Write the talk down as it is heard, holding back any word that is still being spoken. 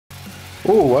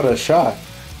Oh, what a shot.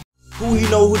 Who you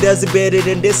know who does it better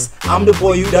than this? I'm the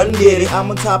boy, you done get it.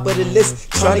 I'm on top of the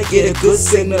list, trying to get a good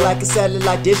signal like a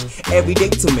satellite dish every day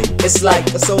to me. It's like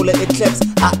a solar eclipse.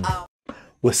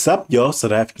 What's up, y'all?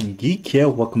 S.a.geek here.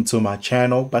 Welcome to my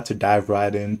channel. About to dive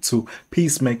right into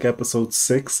Peacemaker episode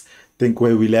 6. I think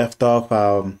where we left off,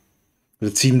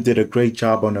 the team did a great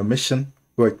job on a mission,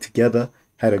 worked together,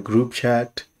 had a group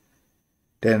chat.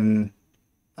 Then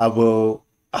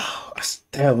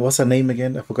damn, what's her name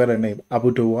again? I forgot her name.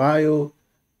 Adebayo,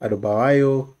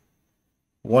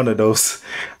 one of those.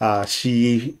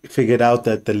 She figured out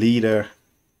that the leader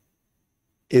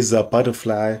is a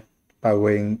butterfly by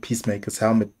wearing Peacemaker's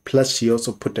helmet. Plus, she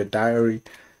also put the diary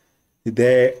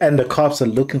there, and the cops are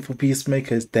looking for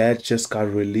Peacemaker. His dad just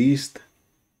got released,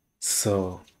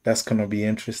 so that's gonna be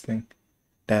interesting.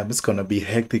 Damn, it's gonna be a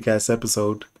hectic ass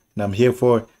episode, and I'm here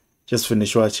for it. Just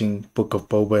finished watching Book of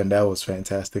Boba, and that was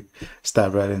fantastic. Let's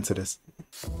dive right into this.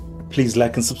 Please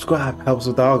like and subscribe. Helps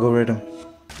with the algorithm.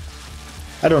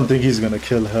 I don't think he's gonna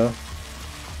kill her.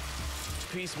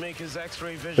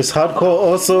 Is Hardcore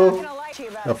also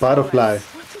a butterfly?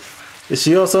 Is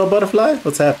she also a butterfly?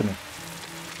 What's happening?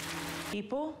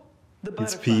 People?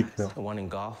 It's people. The one in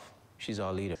golf, she's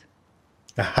our leader.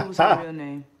 What's her real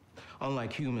name?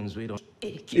 Unlike humans, we don't.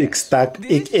 This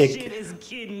shit is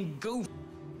getting goofy.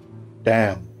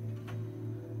 Damn.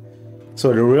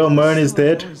 So the real Murn is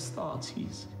dead?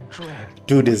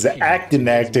 Dude is acting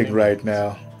right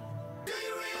now.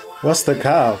 What's the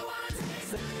cow?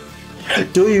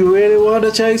 Do you really want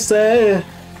to chase it?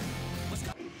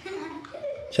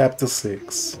 Chapter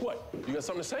 6. What? You got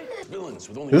something to say? Villains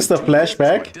with only This is the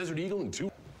flashback? Desert Eagle and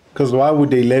two. Because why would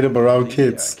they let him around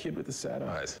kids? Kid with the sad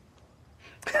eyes.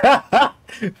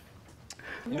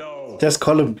 No. Just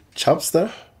call him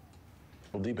Chubster?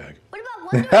 D-bag. What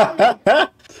about Wonder Woman?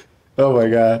 Oh my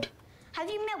god. Have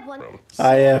you met Wonder Woman?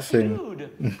 I effing.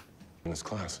 In this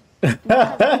class. Because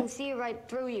I can see right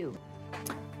through you.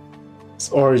 His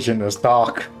origin is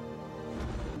dark.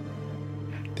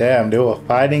 Damn, they were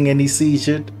fighting and he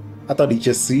seizured? I thought he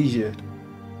just seizured.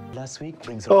 Last week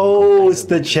brings Oh, it's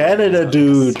the janitor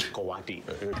dude.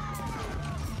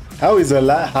 How is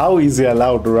he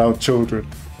allowed around children?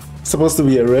 Supposed to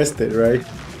be arrested, right?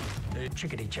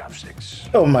 chickadee chopsticks.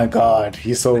 Oh my god,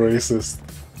 he's so racist.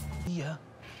 Yeah.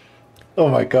 Oh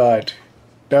my god.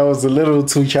 That was a little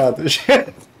too childish.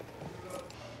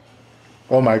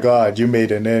 Oh my god, you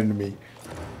made an enemy.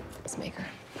 Peacemaker.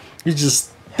 You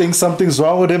just think something's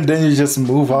wrong with him, then you just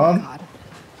move on? God.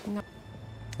 No.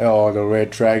 Oh, the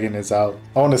red dragon is out.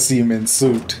 I want to see him in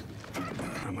suit.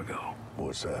 I'ma go.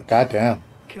 What's that? Goddamn.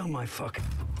 Kill my fucking.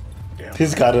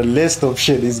 He's got a list of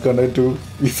shit he's gonna do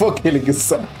before killing his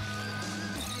son.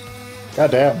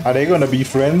 Goddamn, are they gonna be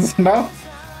friends now?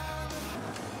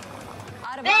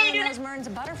 Adebayo knows Murn's a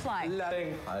butterfly.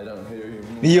 I don't hear you.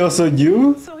 He also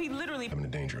knew? So he literally. Having a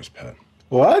dangerous pet.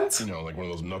 What? You know, like one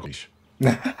of those knuckles.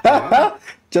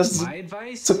 Just My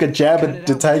advice? took a jab cut at it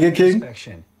the out Tiger with King?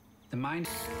 inspection. The mind.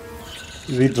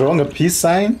 Is he drawing a peace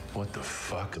sign? What the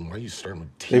fuck? And why are you starting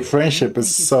with Their T? friendship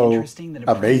is so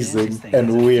amazing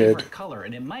and weird. Color,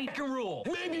 and it might rule.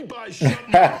 Maybe by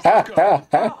shutting the fuck up.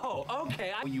 Oh,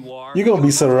 okay. You are. You're gonna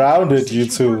be surrounded, you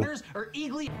two. Partners are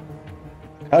eagerly.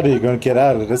 How are you gonna get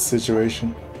out of this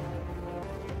situation?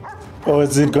 Or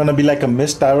is it gonna be like a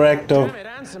misdirect of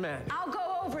I'll go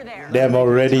over there. them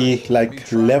already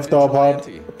like left our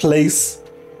place?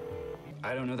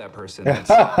 I don't know that person. Is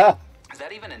that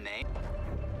even a name?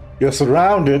 You're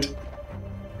surrounded.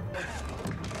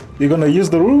 You're gonna use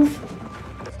the roof?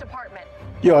 This department.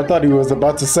 Yo, I thought he was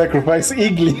about to sacrifice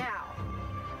Eagly.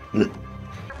 Now.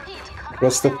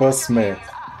 What's the first man?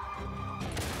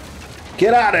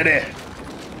 Get out of there!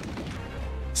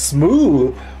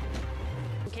 Smooth.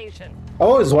 Location. I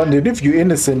always wondered if you're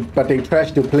innocent, but they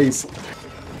trashed the place.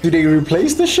 Do they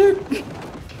replace the shit?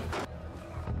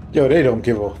 Yo, they don't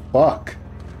give a fuck.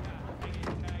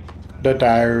 The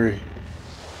diary.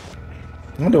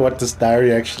 I wonder what this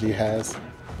diary actually has.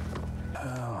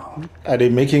 Are they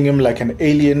making him like an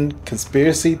alien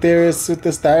conspiracy theorist with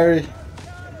this diary?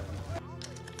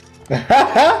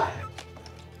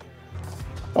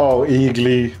 Oh,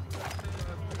 Eagly.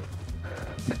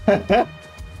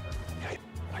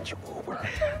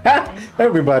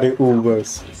 Everybody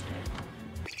Ubers.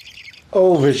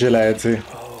 Oh, Vigilante.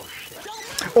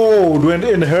 Oh, went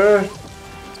in her.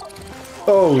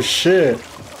 Oh, shit.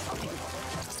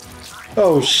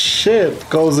 Oh, shit.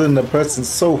 Goes in the person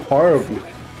so horribly.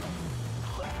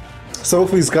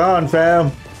 Sophie's gone,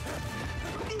 fam.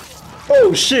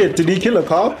 Oh, shit. Did he kill a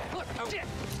cop?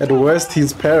 At worst,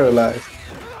 he's paralyzed.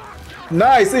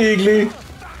 Nice, Eagly.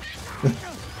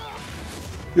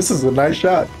 This is a nice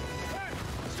shot.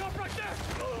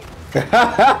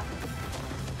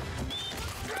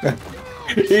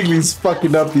 Igly's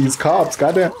fucking up these cops,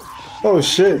 goddamn. Oh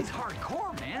shit. It's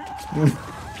hardcore, man.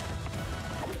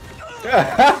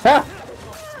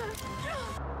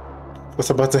 What's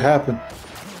about to happen?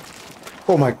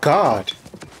 Oh my god.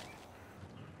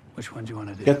 Which one do you want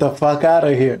to do? Get the fuck out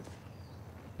of here.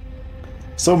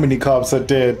 So many cops are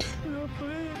dead.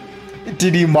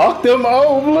 Did he mock them?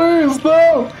 Oh, please,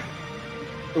 no.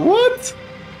 What?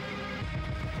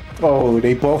 Oh,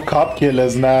 they both cop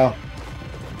killers now.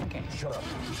 Okay, shut up.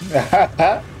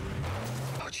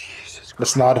 Oh, Jesus.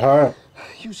 That's not her.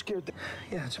 You scared the...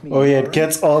 Yeah, it's me. Oh yeah, it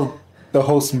gets all the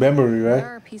host memory, right?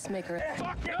 Our Peacemaker.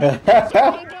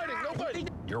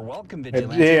 You're welcome, And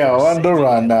Vigilante. yeah, on the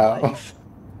run now.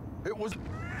 It was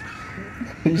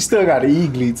You still got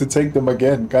Eagly to take them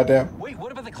again, goddamn. Wait,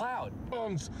 what about the cloud?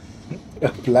 bombs. A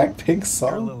Blackpink You're a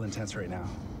song? little intense right now.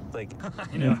 Like,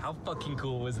 I know, how fucking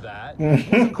cool was that?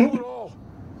 Wasn't cool at all.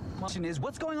 Question is,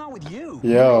 what's going on with you?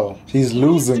 Yo, he's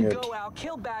losing To it. go out,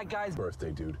 kill bad guys.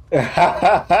 Birthday, dude.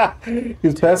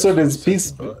 His password is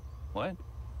peace. What?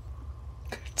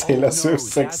 Taylor Oh, no, Swift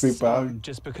sexy that's, Bobby.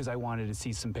 just because I wanted to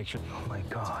see some pictures. Oh my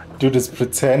god. Dude is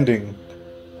pretending.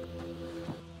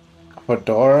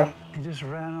 Fedora? He just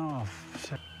ran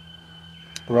off.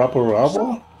 Rubble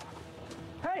Rubble?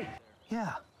 Hey!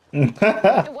 Yeah.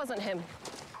 It wasn't him.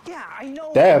 Yeah, I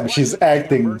know. Damn, it she's wasn't a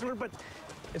acting. burglar, but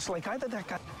it's like either that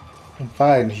guy.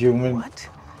 Fine, human. What?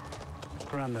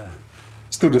 Around the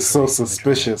This dude is so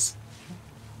suspicious.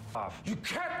 off. You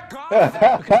can't go.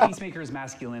 Because Peacemaker is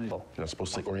masculinity. You're not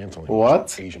supposed to say Oriental.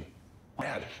 What? Asian.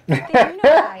 Bad. Do you know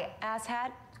why,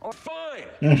 asshat? Or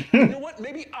Fine. You know what?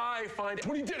 Maybe I find it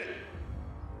when he did it.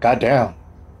 Goddamn.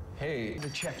 Hey, to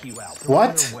check you out.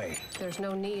 What? Either way. there's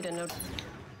no need and no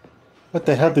What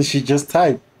the hell did she just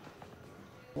type?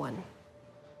 one.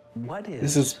 What is?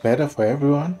 This is better for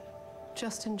everyone?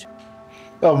 Just enjoy.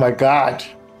 Oh my god.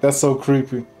 That's so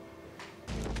creepy.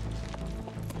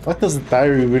 What does the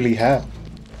diary really have?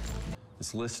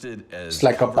 It's listed as It's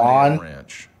like a Coverdale barn.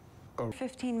 Ranch.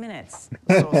 15 minutes.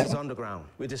 Source is underground.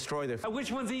 We destroy their...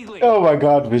 Which one's Eagly? Oh my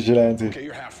god, Vigilante. Okay,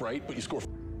 you're half right, but you score.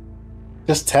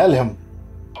 Just tell him.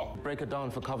 Break of dawn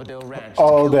for Coverdale Ranch.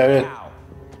 Oh, there it. Ow.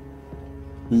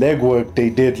 Legwork they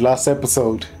did last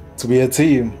episode to be a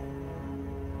team.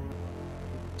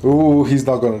 Ooh, he's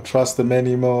not gonna trust them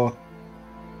anymore.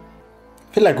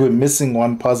 I feel like we're missing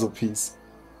one puzzle piece.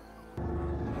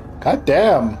 God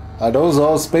damn, are those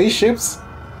all spaceships?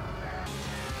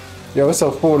 Yo, it's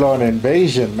a full-on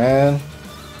invasion, man.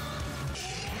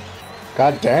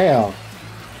 God damn.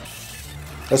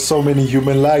 There's so many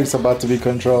human lives about to be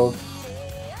controlled.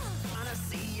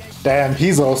 Damn,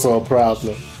 he's also a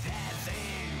problem.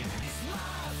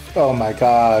 Oh my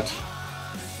god.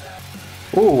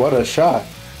 Ooh, what a shot.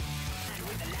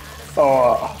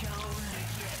 Oh.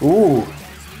 Ooh.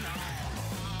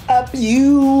 A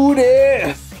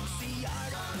beauty.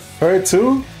 Her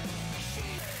too?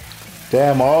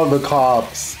 Damn, all the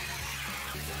cops.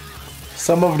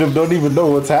 Some of them don't even know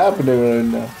what's happening right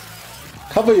now.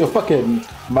 Cover your fucking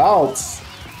mouths.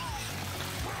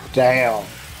 Damn.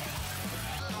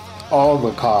 All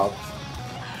the cops.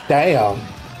 Damn.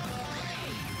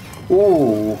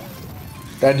 Ooh.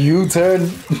 That U-turn.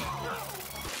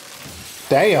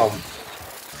 Damn.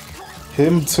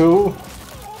 Him too.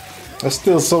 There's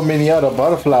still so many other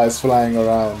butterflies flying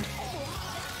around.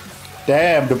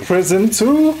 Damn, the prison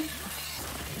too?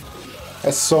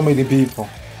 That's so many people.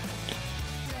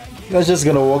 They're just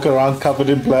gonna walk around covered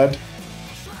in blood.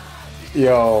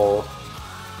 Yo.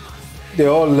 They're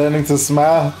all learning to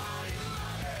smile.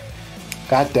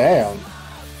 God damn.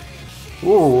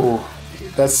 Ooh.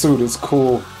 That suit is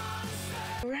cool.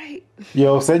 Right.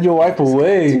 Yo, send your wife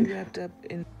away. Wrapped up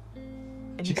in.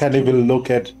 She can't even look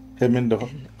at him in the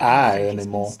eye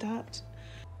anymore. Stopped.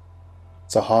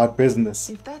 It's a hard business.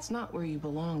 If that's not where you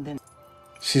belong, then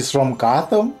She's from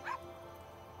Gotham?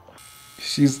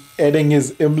 She's adding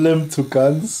his emblem to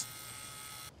guns?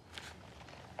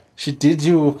 She did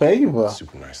you a favor.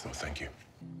 Super nice though, thank you.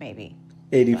 Maybe.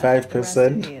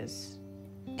 85%. Is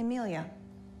Emilia.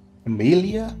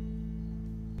 Amelia?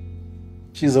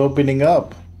 She's opening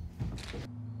up.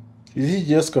 Is he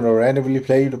just gonna randomly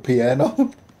play the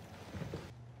piano?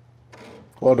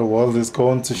 Or the world is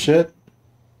going to shit?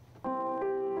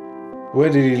 Where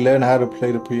did he learn how to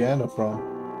play the piano from?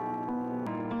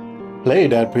 Play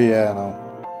that piano.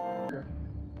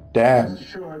 Damn.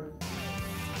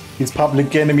 He's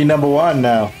public enemy #1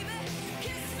 now.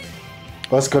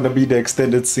 What's gonna be the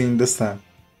extended scene this time?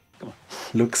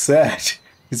 Looks sad.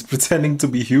 He's pretending to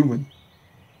be human.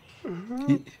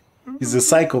 He's a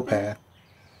psychopath.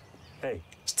 Hey.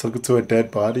 Just took it to a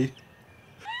dead body.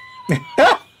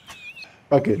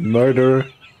 Fucking murderer.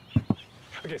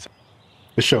 Okay, so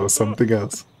The show is something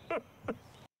else.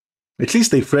 At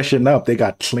least they freshened up. They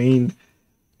got clean.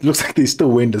 Looks like they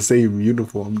still wearing the same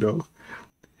uniform though.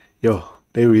 Yo,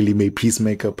 they really made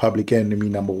Peacemaker public enemy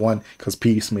 #1 because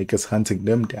Peacemaker's hunting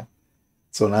them down.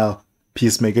 So now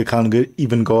Peacemaker can't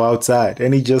even go outside.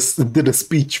 And he just did a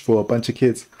speech for a bunch of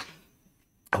kids.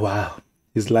 Wow,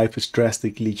 his life is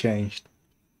drastically changed.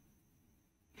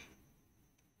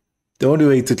 The only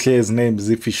way to clear his name is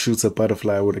if he shoots a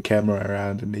butterfly with a camera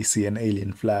around and they see an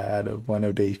alien fly out of one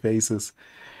of their faces.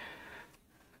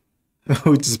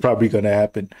 Which is probably gonna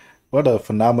happen. What a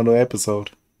phenomenal episode.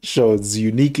 Shows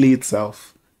uniquely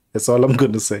itself. That's all I'm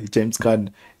gonna say. James Gunn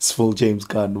is full James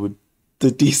Gunn with the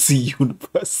DC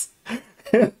universe.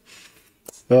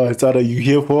 It's either you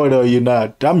here for it or you're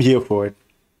not. I'm here for it.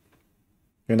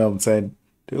 You know what I'm saying?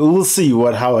 We'll see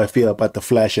how I feel about the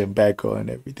Flash and Batgirl and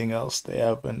everything else they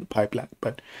have in the pipeline.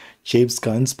 But James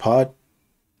Gunn's part,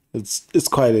 it's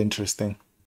quite interesting.